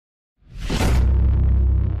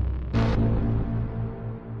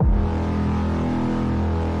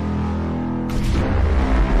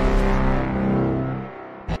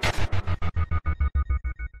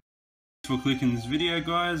for clicking this video,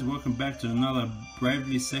 guys. Welcome back to another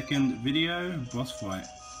Bravely Second video, boss fight.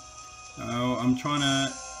 I'm trying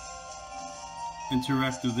to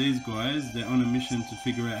interact with these guys. They're on a mission to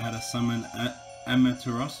figure out how to summon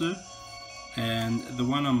Amaterasu, and the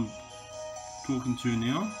one I'm talking to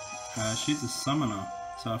now, she's a summoner.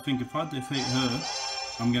 So I think if I defeat her,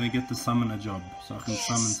 I'm gonna get the summoner job, so I can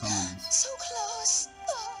summon summons. So close.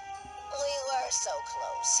 Oh, we were so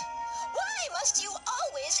close. Why must you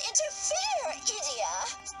always interfere,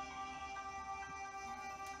 Idia?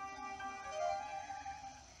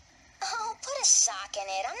 Oh, put a sock in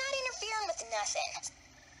it. I'm not interfering with nothing.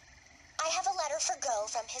 I have a letter for Go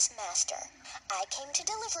from his master. I came to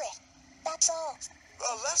deliver it. That's all.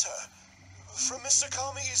 A letter? From Mr.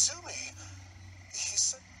 Kami Izumi? He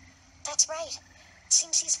said... That's right.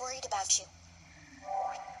 Seems he's worried about you.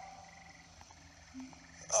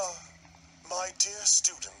 My dear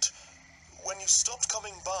student, when you stopped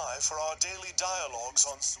coming by for our daily dialogues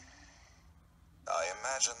on... I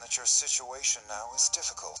imagine that your situation now is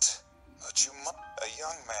difficult. But you must... A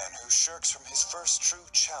young man who shirks from his first true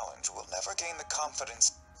challenge will never gain the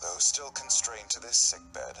confidence. Though still constrained to this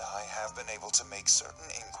sickbed, I have been able to make certain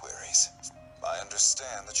inquiries. I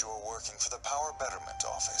understand that you are working for the Power Betterment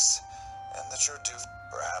Office, and that you're due.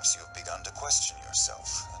 Perhaps you have begun to question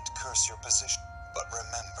yourself and curse your position. But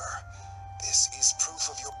remember, this is proof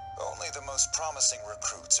of your... Only the most promising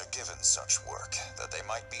recruits are given such work, that they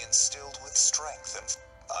might be instilled with strength and...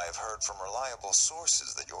 I have heard from reliable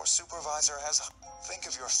sources that your supervisor has... Think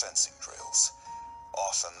of your fencing drills.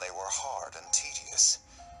 Often they were hard and tedious,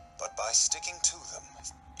 but by sticking to them,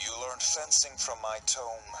 you learned fencing from my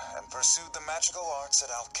tome and pursued the magical arts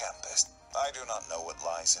at Alcampus. I do not know what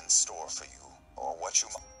lies in store for you, or what you...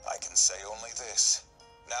 I can say only this.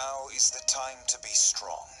 Now is the time to be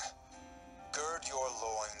strong. Gird your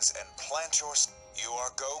loins and plant your... You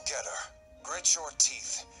are go-getter. Grit your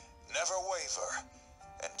teeth. Never waver.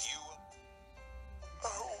 And you...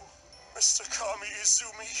 Oh, Mr. Kami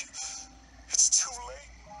Izumi. It's too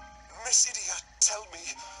late. Miss Idia, tell me.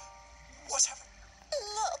 What happened?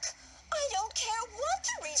 Look, I don't care what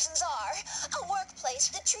the reasons are. A workplace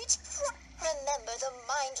that treats Remember the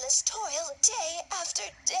mindless toil day after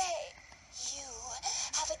day. You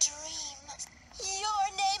have a dream. Your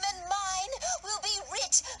name and mine will be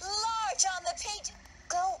writ large on the page.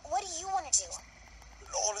 Go, what do you want to do?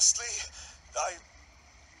 Honestly, I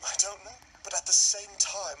don't know. But at the same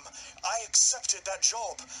time, I accepted that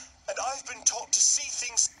job. And I've been taught to see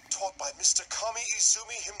things taught by Mr. Kami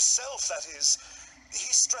Izumi himself, that is.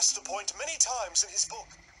 He stressed the point many times in his book.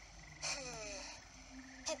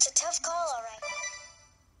 It's a tough call, all right.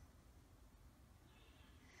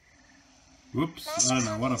 Whoops, Master I don't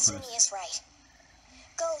know what I Kami pressed. Izumi is right.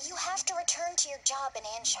 Go, you have to return to your job in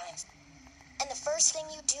Ansheim. And the first thing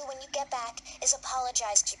you do when you get back is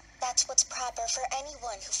apologize to... That's what's proper for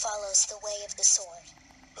anyone who follows the way of the sword.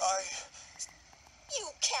 You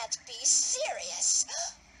can't be serious.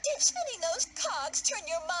 Did spinning those cogs turn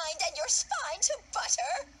your mind and your spine to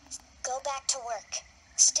butter? Go back to work.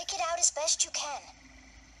 Stick it out as best you can.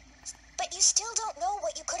 But you still don't know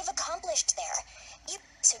what you could have accomplished there.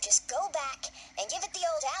 So just go back and give it the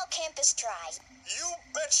old Alcampus try. You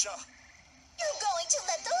betcha! You're going to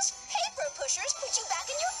let those paper pushers put you back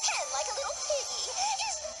in your pen like a little piggy?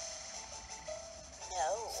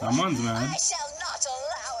 No. Someone's mad. I shall not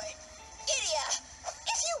allow it. Idia,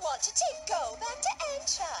 if you want to take Go back to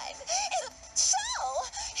Ansheim, so,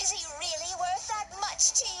 is he really worth that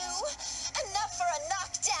much to you? Enough for a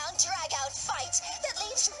knockdown, drag-out fight that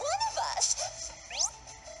leaves one of us.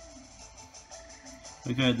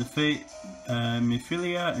 Okay, defeat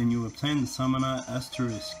Mephilia and you obtain the summoner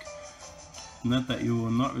Asterisk. Note that you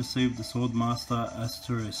will not receive the Swordmaster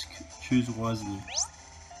Asterisk. Choose wisely.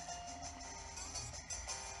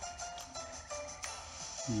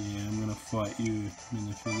 Yeah, I'm gonna fight you,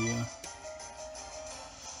 Mephilia.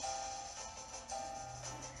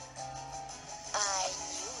 I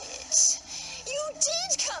knew it. You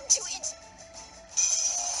did come to it.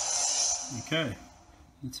 Okay,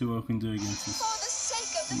 let's see what I can do against this For the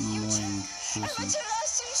sake of the annoying future, person.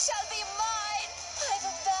 Amaterasu shall be mine. I've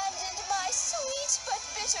abandoned my sweet but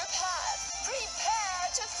bitter path. Prepare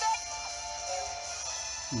to face.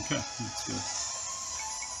 Okay, let's go.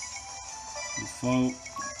 Default.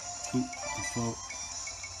 Oop, default.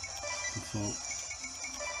 Default.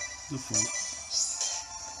 Default.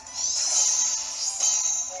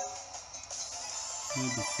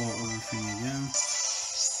 We'll default everything again.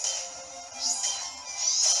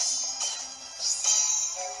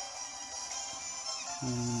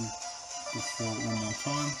 And default one more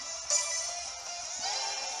time.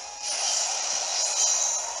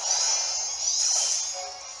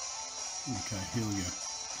 Okay, here we go.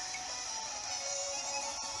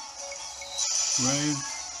 Grave.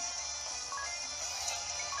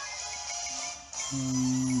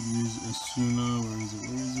 Use Asuna. Where is it?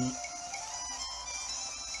 Where is it?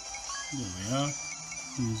 There we are.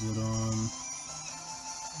 Use it on.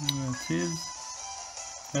 There it is.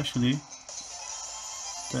 Actually,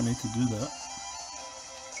 don't need to do that.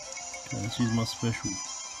 Okay, let's use my special.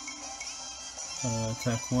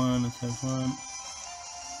 Attack 1, attack 1.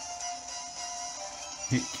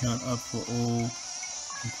 Hit count up for all.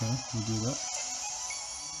 Okay, we'll do that.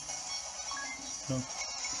 Stop.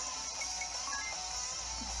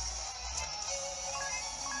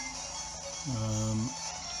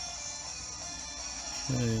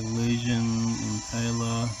 Okay, Legion,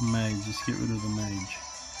 Impaler, Mage. Just get rid of the Mage.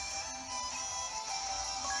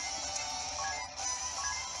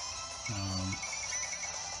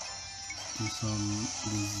 Do some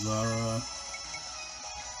Zara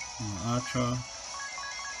and Archer.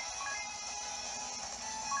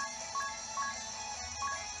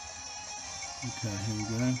 Okay, here we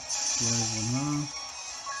go. Slave on her.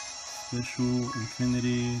 Special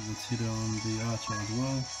Infinity. Let's hit it on the Archer as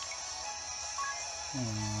well.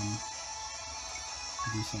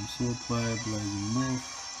 Do some Swordplay, Blazing Wolf,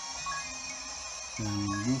 and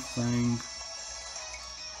Wolf Fang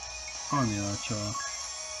on the Archer.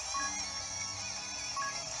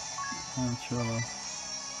 Archer.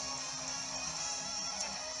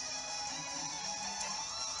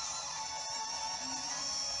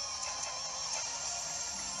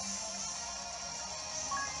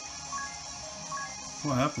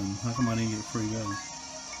 What happened? How come I didn't get free goes?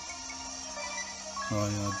 Oh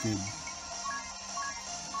yeah, I did.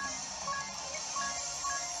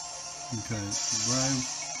 Okay, Brave.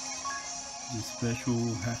 The special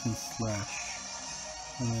hack and slash.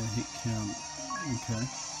 Hit count. Okay.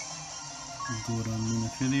 We'll do it on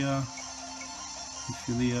Mephilia.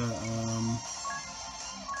 Mephilia,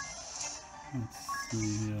 let's see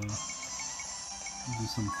here. We'll do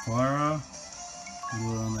some fire. We'll do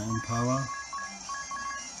it on the Impala.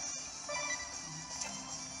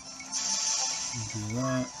 We'll do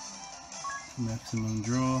that. Maximum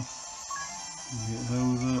draw. We'll hit her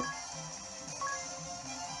with it.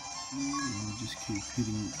 We'll just keep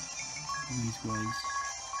hitting these guys.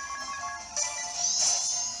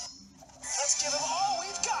 Let's give them all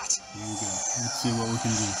we've got. Here we go. Let's see what we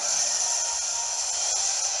can do.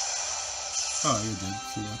 Oh, you're dead.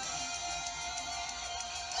 See ya.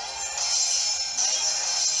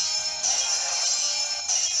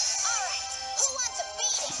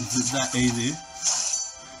 Is it that easy?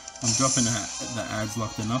 I'm dropping the ads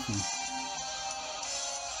like they're nothing.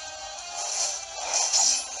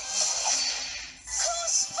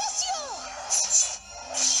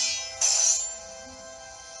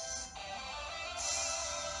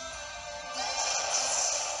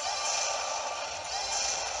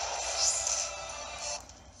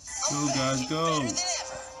 Go guys, go!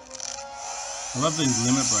 I love these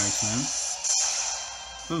limit breaks, man.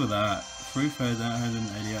 Look at that. Free phase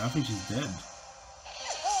 888. I think she's dead.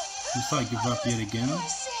 Just like give up yet again.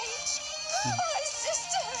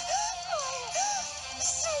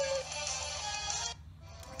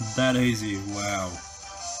 That easy, wow.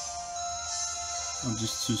 I'm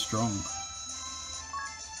just too strong.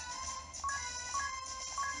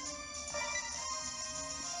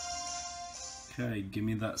 Okay, give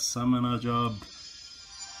me that summoner job.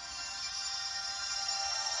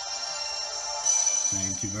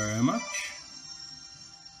 Thank you very much.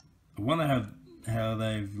 I wonder how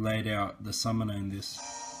they've laid out the summoner in this.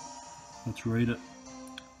 Let's read it.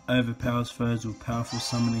 Overpowers foes with powerful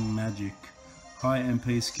summoning magic. High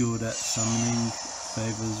MP skilled at summoning,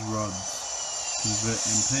 favors rods. Convert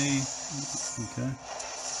MP. Okay.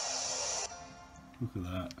 Look at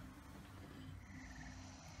that.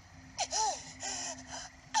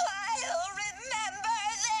 I'll remember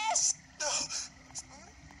this!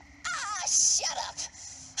 Shut up!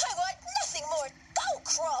 I want nothing more. Go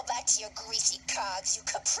crawl back to your greasy cogs, you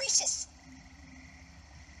capricious...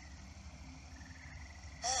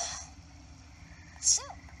 So?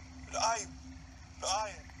 I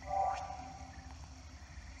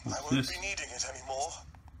won't be needing it anymore.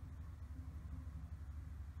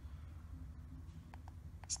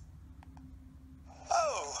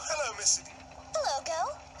 Oh, hello, Missy. Hello, Go.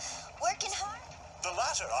 Working hard? The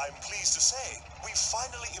latter, I'm pleased to say. We've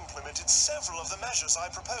finally implemented several of the measures I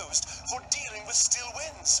proposed for dealing with still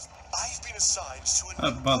winds. I've been assigned to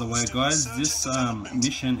a by the way, guys, this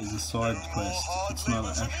mission is a side quest. It's not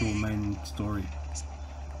an actual main story.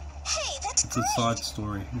 Hey, that's It's a side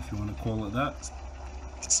story, if you want to call it that.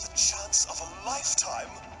 It's the chance of a lifetime.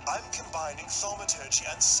 I'm combining thaumaturgy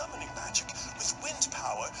and summoning magic with wind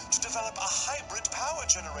power to develop a hybrid power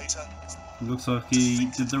generator. Looks like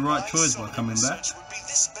he did the right choice by coming back. Would be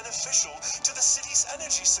this beneficial to the city's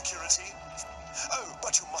energy security. Oh,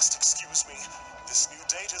 but you must excuse me. This new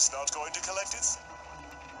data's not going to collect its...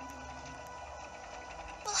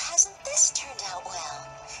 Well, hasn't this turned out well?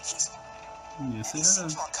 Yes, He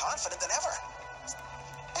seems more confident than ever.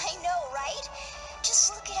 I know, right?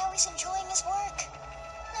 Just look at how he's enjoying his work.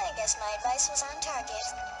 I guess my advice was on target.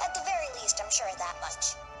 At the very least, I'm sure of that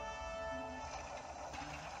much.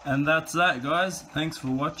 And that's that, guys. Thanks for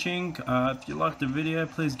watching. If you liked the video,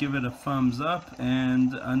 please give it a thumbs up.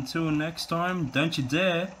 And until next time, don't you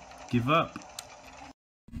dare give up.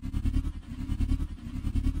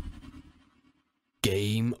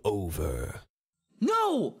 Game over.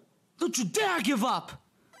 No! Don't you dare give up!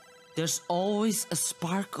 There's always a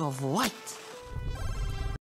spark of light.